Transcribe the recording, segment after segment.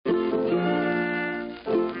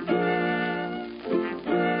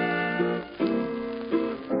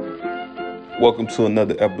Welcome to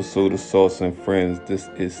another episode of Sauce and Friends. This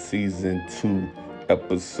is season 2,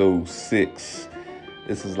 episode 6.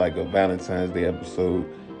 This is like a Valentine's Day episode,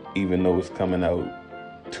 even though it's coming out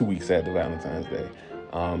 2 weeks after Valentine's Day.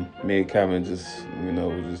 Me and Kevin just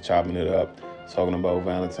chopping it up, talking about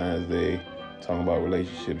Valentine's Day, talking about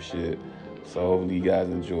relationship shit. So hopefully you guys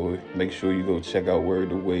enjoy. Make sure you go check out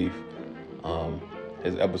Word to Wave.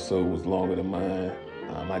 His episode was longer than mine.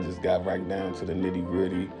 I just got right down to the nitty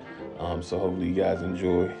gritty. So hopefully you guys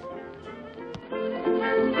enjoy.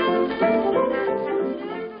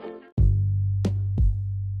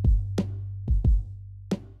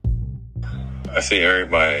 I see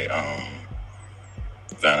everybody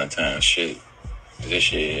Valentine's shit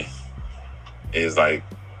this year is like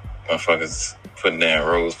motherfuckers putting down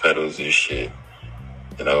rose petals and shit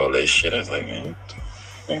and all that shit. I was like, man,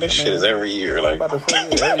 this shit is every year. Like, I'm about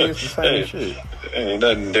to say, every year's the same shit. Ain't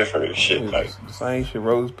nothing different. Shit, like the same shit.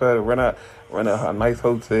 Rose petal. Run out a nice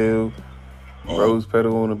hotel. Rose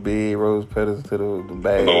petal on the bed. Rose petals to the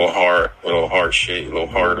bag. Little heart shape, little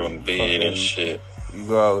heart on the bed and shit. You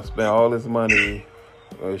go out and spend all this money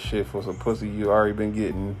shit for some pussy you already been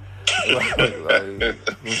getting.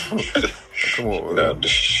 Come on, man.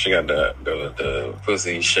 She got the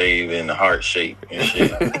pussy shaved in the heart shape and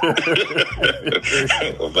shit.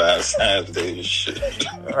 Valentine's Day and shit.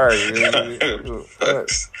 Alright,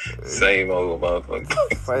 same old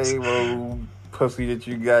motherfucker. Same old pussy that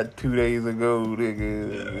you got 2 days ago,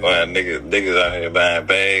 nigga. Well, niggas out here buying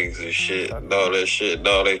bags and shit, all that shit.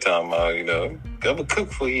 All they talking about, I'm gonna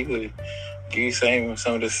cook for you. Give you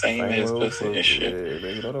some of the same ass pussy and shit. Yeah,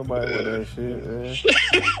 nigga, don't nobody want that shit, man.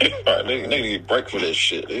 Right, nigga need a break for that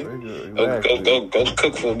shit, nigga. Exactly. Go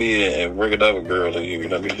cook for me and bring another girl to you.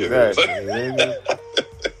 Exactly, nigga.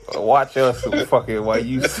 Watch us fucking while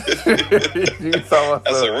you That's a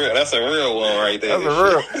real one right there. That's a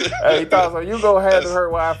real. Hey, he thought so. You gonna have to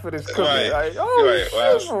hurt while I finish cooking. Right. Like, oh, right.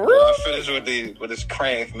 shit, Well, I finish with this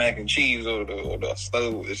Kraft mac and cheese on the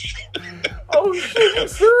stove. Oh shit, you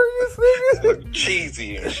serious, nigga? Like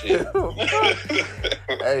cheesy and shit.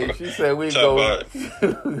 Hey, she said we go.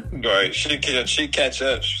 Right, she catch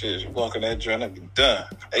up. She's walking that joint. I'm done.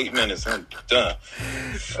 8 minutes. I'm done.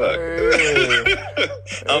 Fuck.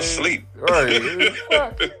 I'm asleep. Right.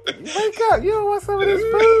 Fuck. You wake up. You don't want some of this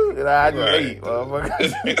food? And I just ate,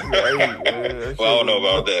 motherfucker. Well, I don't know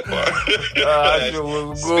about that part. That shit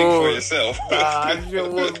was good. Speak for yourself. That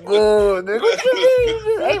shit was good. Nigga, what you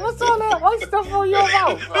mean? Hey, what's all that white stuff on your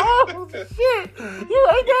mouth? Oh, shit. You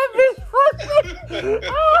ate that bitch for me?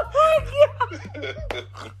 Oh, my God.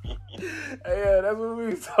 Yeah, that's what we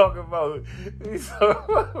was talking about. We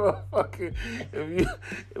talking about fucking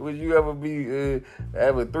would you ever be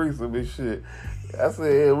have a threesome and shit. I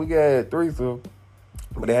said, yeah, we got a threesome,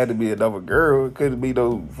 but it had to be another girl. It couldn't be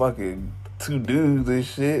no fucking two dudes and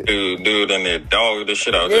shit. Dude and their dog the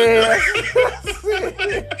shit out there. Yeah.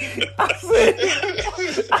 I said,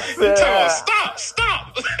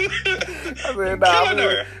 stop. I said, nah, I'm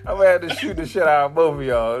gonna have to shoot the shit out of both of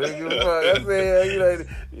y'all. I said,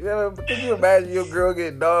 can you imagine your girl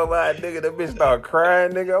getting dogged by a nigga, that bitch start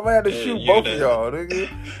crying, nigga? I'm gonna have to shoot both of y'all, nigga.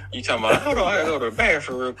 You talking about, hold on, I gotta go to the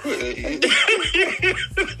bathroom real quick.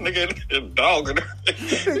 Nigga, dogging her.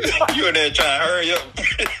 You in there trying to hurry up.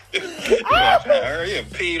 Trying to hurry up,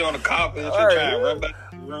 peed on the carpet and trying to run back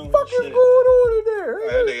to the room. What the fuck is going on in there?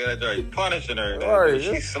 That nigga that punishing her.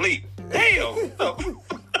 She sleep. Damn.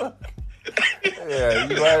 Yeah,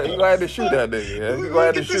 you gonna have to shoot that nigga. Yeah? You gonna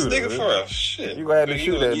have to shoot this nigga for a shit. You gonna have to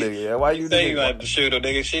shoot that nigga. Yeah? Why you say you gonna have to shoot a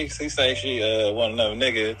nigga? She say she want another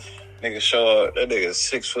nigga. Nigga show up. That nigga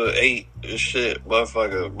 6'8" and shit.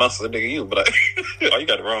 Motherfucker muscle nigga. You be like, oh, you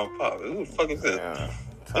got the wrong pop. Who the fuck is this? Yeah,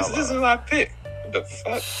 this is my pick. What the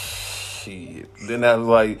fuck? Shit. Then I was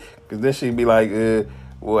like, cause then she'd be like,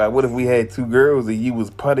 well, what if we had two girls and you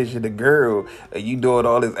was punishing the girl and you doing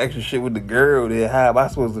all this extra shit with the girl? Then how am I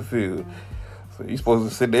supposed to feel? So you supposed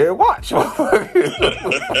to sit there and watch.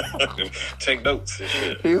 Take notes and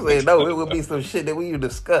shit. He said, no, it would be some shit that we would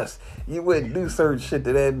discuss. You wouldn't do certain shit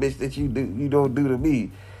to that bitch that you don't do to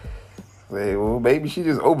me. Say, well, maybe she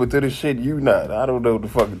just open to the shit you not. I don't know what the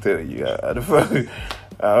fuck to tell you.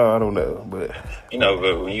 I don't know, but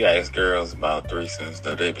but when you ask girls about threesomes,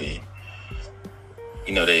 though, they be,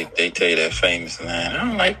 they tell you that famous line, I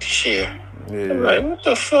don't like to share. Yeah. Like, what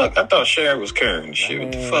the fuck? I thought Cher was carrying shit.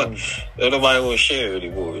 What the fuck? Nobody will share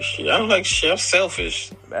anymore. Shit. I don't like shit. I'm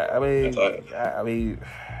selfish. I mean,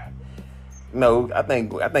 no. I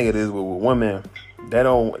think it is with women. They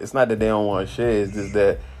don't. It's not that they don't want to share. It's just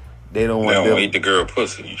that They don't want to eat the girl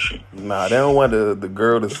pussy and shit. Nah, they don't want the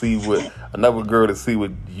girl to see what another girl to see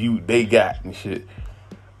what they got and shit.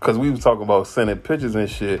 because we was talking about sending pictures and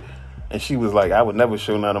shit, and she was like, I would never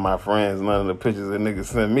show none of my friends none of the pictures that niggas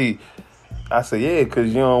sent me. I said, yeah, because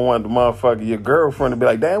you don't want the motherfucker, your girlfriend, to be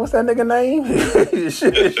like, damn, what's that nigga name?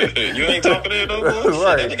 You ain't talking to him no more?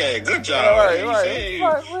 Right. That nigga had a good job.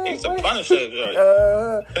 Right. He's a punisher.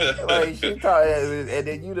 Like, she thought, and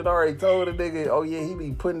then you done already told the nigga, oh, yeah, he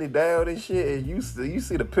be putting it down and shit, and you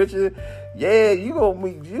see the picture, yeah, you gonna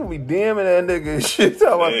be DMing that nigga and shit. Yeah,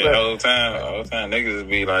 the whole time, niggas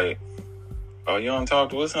be like, oh, you don't talk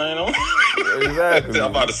to what's name on? Exactly.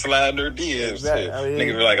 I'm about to slide their DMs. Exactly. I mean,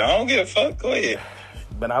 niggas be like, I don't give a fuck. Go ahead.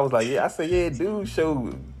 But I was like, yeah. I said, yeah, dudes show, you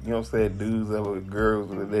know what I'm saying, dudes with girls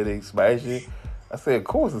that they smash it. I said, of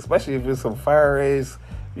course, especially if it's some fire ass,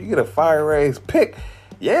 you get a fire ass pic.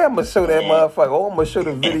 Yeah, I'm gonna show that motherfucker. Oh, I'm gonna show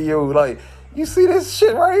the video. Like, you see this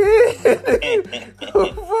shit right here?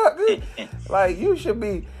 Fuck. Like, you should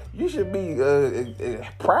be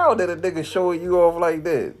proud that a nigga showing you off like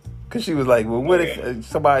that. Cause she was like, well, what if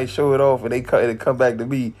somebody show it off and they come back to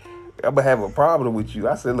me? I'm gonna have a problem with you.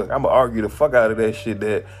 I said, look, I'm gonna argue the fuck out of that shit.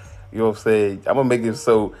 That, you know what I'm saying? I'm gonna make it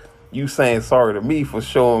so you saying sorry to me for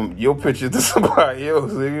showing your picture to somebody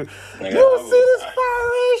else. Nigga. You don't see this fire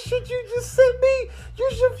ass shit you just sent me? You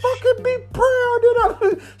should fucking be proud that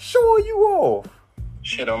I'm showing you off.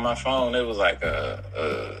 Shit, on my phone, it was like,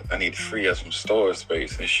 I need to free up some storage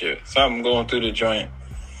space and shit. So I'm going through the joint,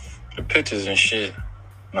 the pictures and shit.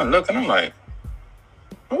 I'm looking, I'm like,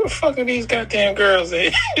 who the fuck are these goddamn girls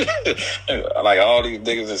at? Like, all these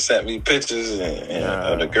niggas that sent me pictures and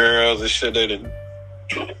of the girls and shit that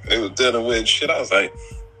they was dealing with shit. I was like,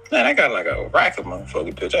 man, I got like a rack of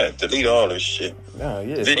motherfucking pictures. I had to delete all this shit.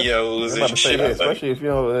 Videos and shit. Yeah, especially if you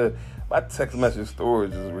know, my text message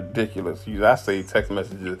storage is ridiculous. I say text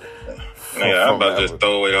messages. Nigga, I'm about to just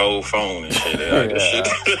throw away the whole phone and shit.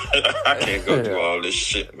 I can't go through all this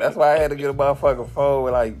shit. That's why I had to get a motherfucking phone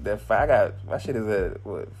with like that. I got my shit is at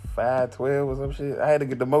what 512 or some shit. I had to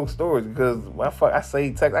get the most storage because I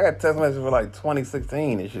say text. I got text messages for like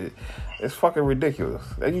 2016 and shit. It's fucking ridiculous.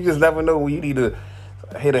 And you just never know when you need to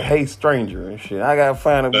hit a hey stranger and shit. I gotta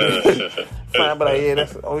find a bitch. But like, yeah,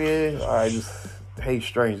 that's all right, just. Hey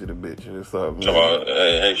stranger, the bitch. What's up, man?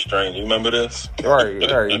 Hey stranger, you remember this? Right. You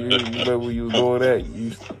remember when you was doing that?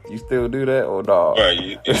 You still do that or dog?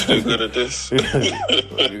 Right, you still good at this? You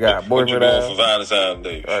got a boyfriend what you doing for Valentine's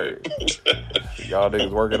Day? Right. Y'all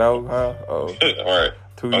niggas working out, huh? Oh. Right.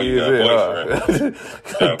 2 years in, boyfriend.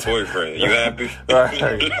 You got a boyfriend. You happy?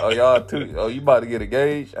 Right. Oh, y'all you about to get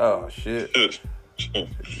engaged? Oh, shit.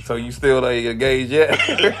 So you still ain't engaged yet?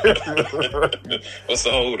 What's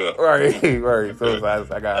the hold up? Right. So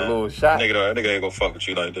I got a little shot. Nigga ain't gonna fuck with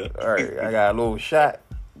you like that. All right, I got a little shot.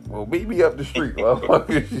 Well, meet me up the street,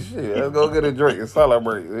 motherfucker. Shit, let's go get a drink and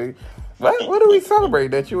celebrate. Man. What do we celebrate?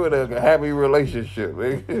 That you in a happy relationship,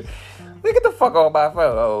 man. We get the fuck off my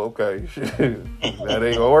phone. Oh, okay. Shit. That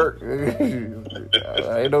ain't gonna work.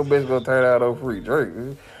 Ain't no bitch gonna turn out no free drink.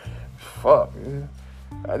 Man. Fuck, man.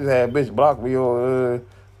 I just had a bitch block me on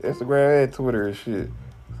Instagram and Twitter and shit.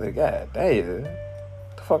 I said, God damn,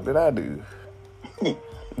 what the fuck did I do?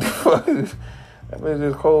 That bitch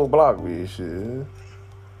just cold blocked me and shit.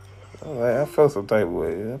 I felt some type of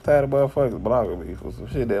way. I'm tired of motherfuckers blocking me for some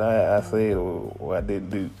shit that I said or I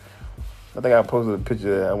didn't do. I think I posted a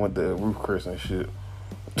picture that I went to Roof Chris and shit.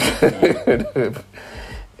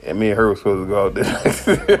 And me and her were supposed to go out there.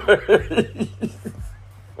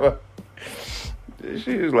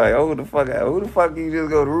 She was like, who the fuck you just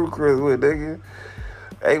go to Roof Chris with, nigga?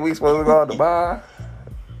 Ain't we supposed to go out the bar?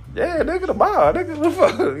 Yeah, nigga, the bar, nigga, the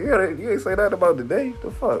fuck? You ain't say that about the day,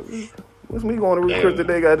 the fuck? What's me going to Roof Chris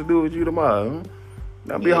today got to do with you tomorrow?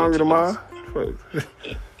 Huh? I'll be hungry tomorrow.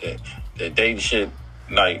 That dating shit,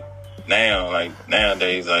 like,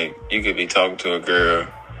 nowadays, like, you could be talking to a girl,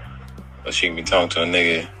 or she could be talking to a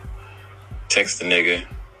nigga, text a nigga,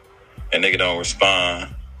 and nigga don't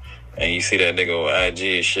respond. And you see that nigga on IG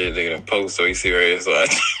and shit, nigga done post, so you see her ass on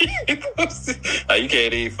IG. Like, you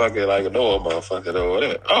can't even fucking like ignore a motherfucker or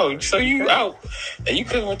whatever. Oh, so you out and you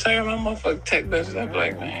couldn't return my motherfucking text message? I'm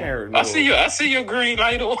like, man, I see your green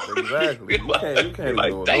light on. Exactly. You can't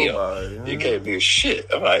like, damn, nobody, you can't do shit.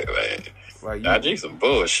 I'm like, man, like IG some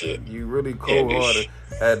bullshit. You really cold-hearted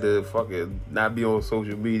had to fucking not be on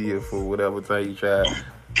social media for whatever time you try.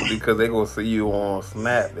 Because they gonna see you on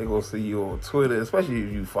Snap, they gonna see you on Twitter, especially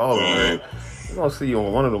if you follow them. They gonna see you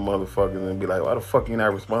on one of them motherfuckers and be like, "Why the fuck you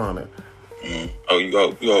not responding?" Oh, you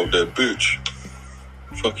out that bitch?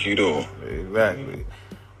 Fuck you doing? Exactly,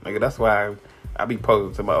 nigga. That's why I be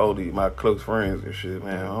posting to my close friends and shit,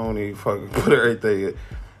 man. I don't even fucking put everything.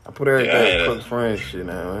 I put everything in close friends shit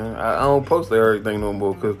now, man. I don't post everything no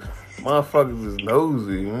more because Motherfuckers is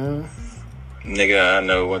nosy, man. Nigga I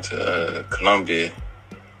know went to Columbia,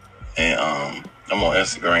 and I'm on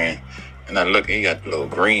Instagram, and I look, he got the little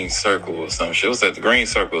green circle or some shit. What's that? The green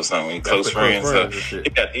circle or something? Close friends. He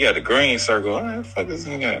got the green circle. What the fuck is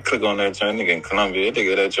he got? Click on that joint, nigga in Columbia.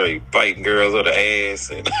 Nigga that joint biting girls on the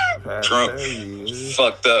ass and drunk,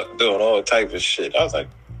 fucked up, doing all type of shit. I was like,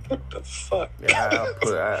 what the fuck? Yeah,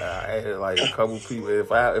 I added like a couple people.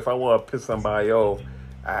 If I want to piss somebody off,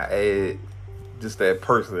 I add just that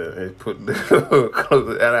person and put the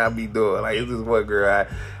close, and I be doing like, it's this one girl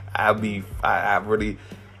I really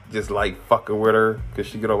just like fucking with her because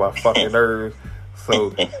she get on my fucking nerves.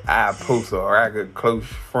 So I post her, or I could close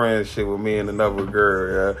friend shit with me and another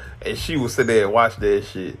girl, and she would sit there and watch that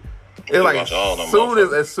shit. It's like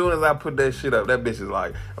as soon as I put that shit up, that bitch is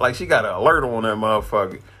like she got an alert on that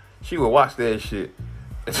motherfucker. She would watch that shit.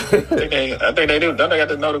 I think they do. Don't they got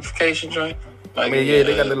the notification joint? Like, I mean, yeah,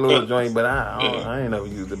 they got the little joint, but I ain't never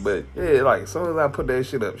used it. But yeah, like as soon as I put that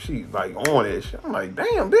shit up, she like on that shit. I'm like,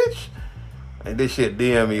 damn, bitch. And this shit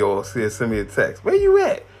DM me or send me a text. Where you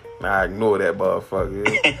at? I ignore that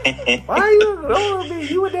motherfucker. Why you ignoring me?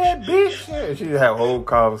 You with that bitch? And she have a whole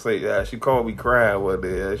conversation. She called me crying one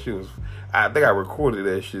day. I think I recorded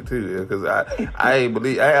that shit too, because I ain't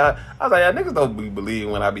believe. I was like, niggas don't be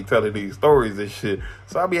believing when I be telling these stories and shit.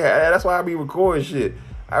 So that's why I be recording shit.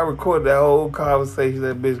 I recorded that whole conversation.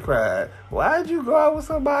 That bitch cried. Why'd you go out with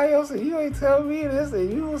somebody else and you ain't tell me this, and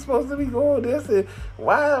you was supposed to be going this, and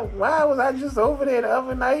why was I just over there the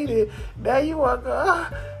other night and now you want to go?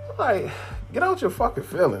 Like, get out your fucking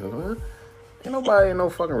feelings, man. Ain't nobody in no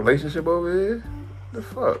fucking relationship over here. The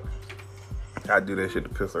fuck? I do that shit to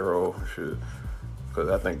piss her off and shit, because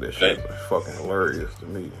I think that shit is fucking hilarious to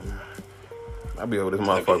me. I be over this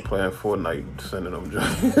motherfucker playing Fortnite, sending them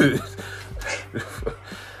jokes.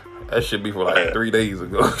 That should be for like 3 days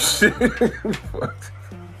ago.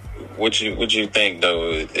 What you think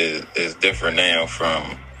though is different now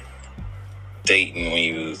from dating when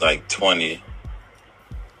you was like 20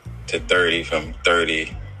 to 30, from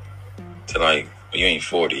 30 to like, you ain't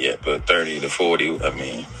 40 yet, but 30 to 40? I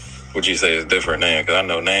mean, what you say is different now? Because I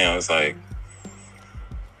know now it's like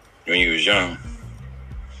when you was young,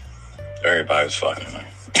 everybody was fucking like.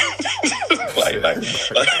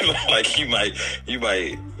 like you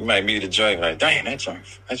might meet a joint like, dang, that joint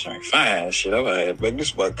fine shit. I'm like, but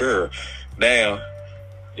this my girl. Now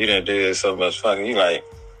you done did so much fucking. You like,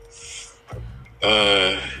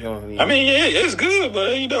 I mean, yeah, it's good,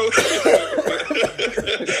 but you know,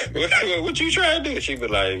 what you trying to do? She be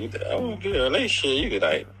like, I want to get a relationship. You be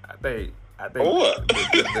like, I think what?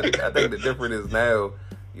 I think the difference is now.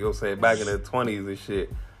 You know what I'm saying? Back in the 20s and shit.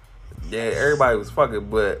 Yeah, everybody was fucking,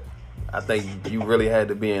 but I think you really had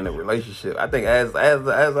to be in a relationship. I think as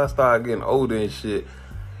I started getting older and shit,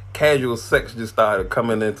 casual sex just started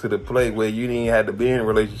coming into the play where you didn't have to be in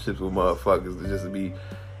relationships with motherfuckers to just be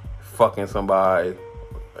fucking somebody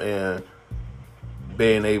and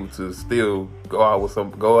being able to still go out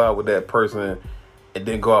with that person and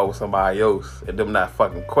then go out with somebody else and them not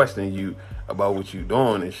fucking questioning you about what you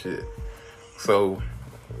doing and shit. So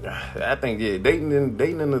I think, yeah, dating in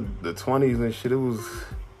the 20s and shit, it was,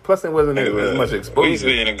 plus it wasn't as much exposure. We used to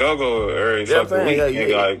be in a go-go every fucking week,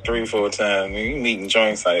 like 3-4 times. I mean, you meeting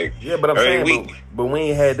joints like but I'm every saying, week. But we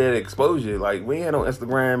ain't had that exposure. Like, we ain't had no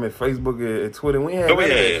Instagram and Facebook and Twitter. We ain't had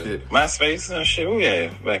that shit. MySpace and shit, we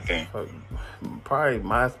had back then. Probably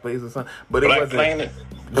MySpace or something. But Black it wasn't. Planet.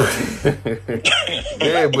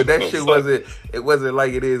 Yeah, but that shit wasn't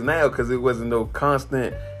like it is now, because it wasn't no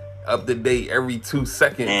constant up to date every 2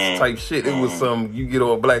 seconds type shit. It was some, you get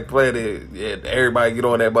on Black Planet, yeah, everybody get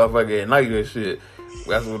on that motherfucker at night and shit.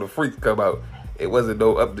 That's when the freaks come out. It wasn't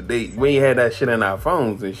no up to date. We ain't had that shit in our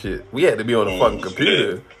phones and shit. We had to be on the fucking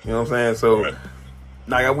computer. You know what I'm saying? So,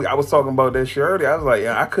 like I was talking about that shit earlier. I was like,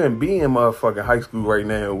 I couldn't be in motherfucking high school right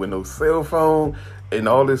now with no cell phone and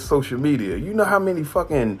all this social media. You know how many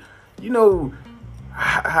fucking, you know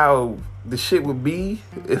how the shit would be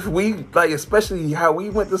if we, like, especially how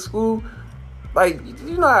we went to school. Like,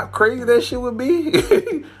 you know how crazy that shit would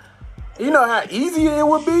be? You know how easy it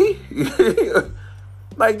would be?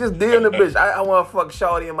 Like, just DM the bitch. I want to fuck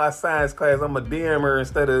Shawty in my science class. I'm a DM her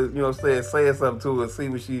instead of, you know, saying something to her, see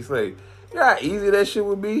what she say. You know how easy that shit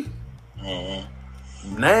would be?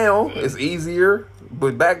 Now, it's easier.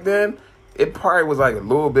 But back then, it probably was like a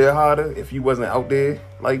little bit harder if you wasn't out there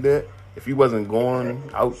like that. If you wasn't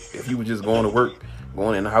going out, if you was just going to work,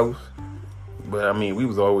 going in the house. But I mean, we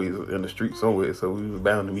was always in the street somewhere, so we was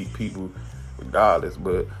bound to meet people regardless.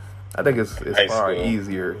 But I think it's far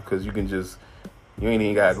easier because you ain't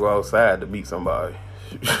even gotta go outside to meet somebody.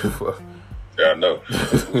 I know.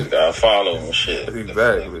 You gotta follow and shit.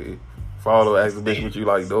 Exactly. Follow, ask the bitch what you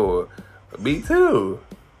like doing. Me too.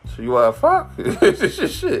 So you wanna fuck?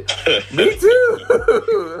 Shit. Me too.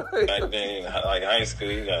 Back then, like high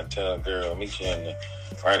school, you gotta tell a girl, meet you in the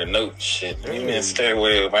write a note and shit. Meet me in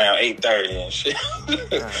stairway around 8:30 and shit.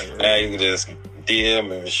 Now you can just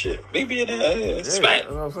DM and shit. Maybe it's fine.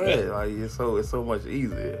 That's what I'm saying. Like it's so much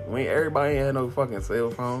easier. Everybody ain't had no fucking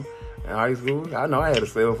cell phone in high school. I know I had a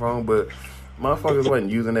cell phone, but motherfuckers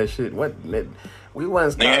wasn't using that shit. We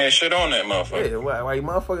wasn't. Nigga had shit on that motherfucker. Yeah, like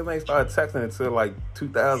motherfuckers ain't started texting until like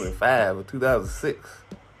 2005 or 2006.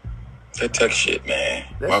 That text shit, man.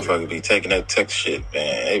 Motherfuckers be taking that text shit,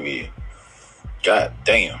 man. They be, god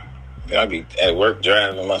damn. I be at work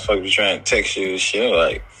driving, motherfuckers be trying to text you and shit.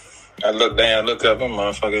 Like, I look down, look up, I'm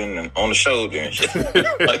motherfucking on the shoulder and shit.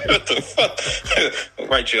 Like, what the fuck?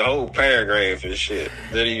 Write you a whole paragraph and shit.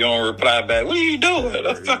 Then you don't reply back. What are you doing?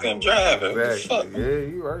 I'm fucking driving. Exactly. What the fuck? Yeah,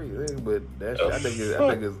 you right. Yeah, but that shit, I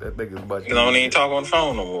think it's much. You don't even talk on the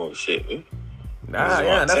phone no more. Shit.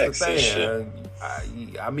 Nah, that's the thing.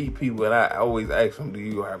 I meet people and I always ask them, do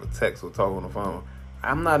you have a text or talk on the phone?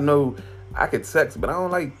 I could text, but I don't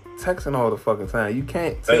like texting all the fucking time. You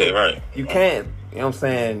can't right. You can't, you know what I'm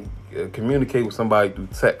saying, communicate with somebody through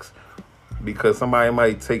text because somebody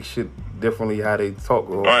might take shit differently how they talk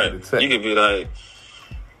or right. text. You could be like,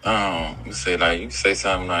 you say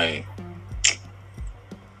something like,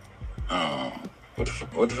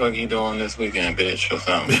 what the fuck you doing this weekend, bitch, or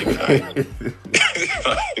something? She be like,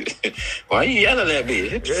 why you yelling at me?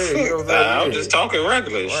 Yeah, you know what I'm saying? I was just talking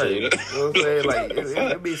regular right. shit. You know what I'm saying? Like,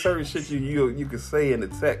 it'll be certain shit you can say in the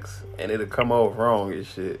text and it'll come off wrong and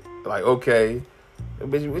shit. Like, okay.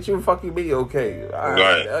 Bitch, what you fucking be okay?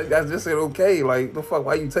 Right. I just said okay. Like, the fuck,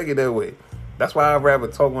 why you take it that way? That's why I'd rather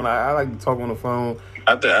talk I like to talk on the phone.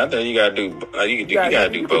 I think you gotta do. You gotta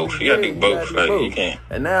do both. You gotta do both. You can't.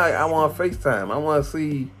 And now I want FaceTime. I want to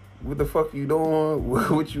see what the fuck you doing,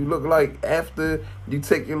 what you look like after you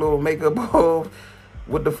take your little makeup off.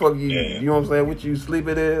 What the fuck you know what I'm saying? What you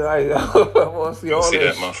sleeping in? Like, I want to see all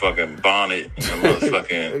that motherfucking bonnet and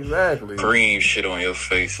motherfucking exactly cream shit on your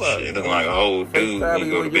face. Shit looking like a whole dude when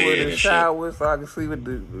you go to bed in the and shower, shit. so I can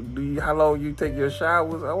see how long you take your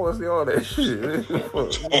showers. I want to see all that shit.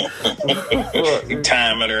 You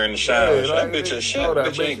timing her in the shower. That bitch is shit.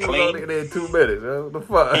 Bitch ain't clean. Get in 2 minutes. The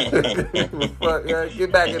fuck? The fuck? Yeah,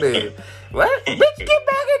 get back in there. What? Bitch, get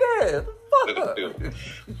back in there.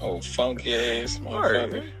 Oh, funky ass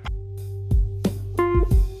motherfucker.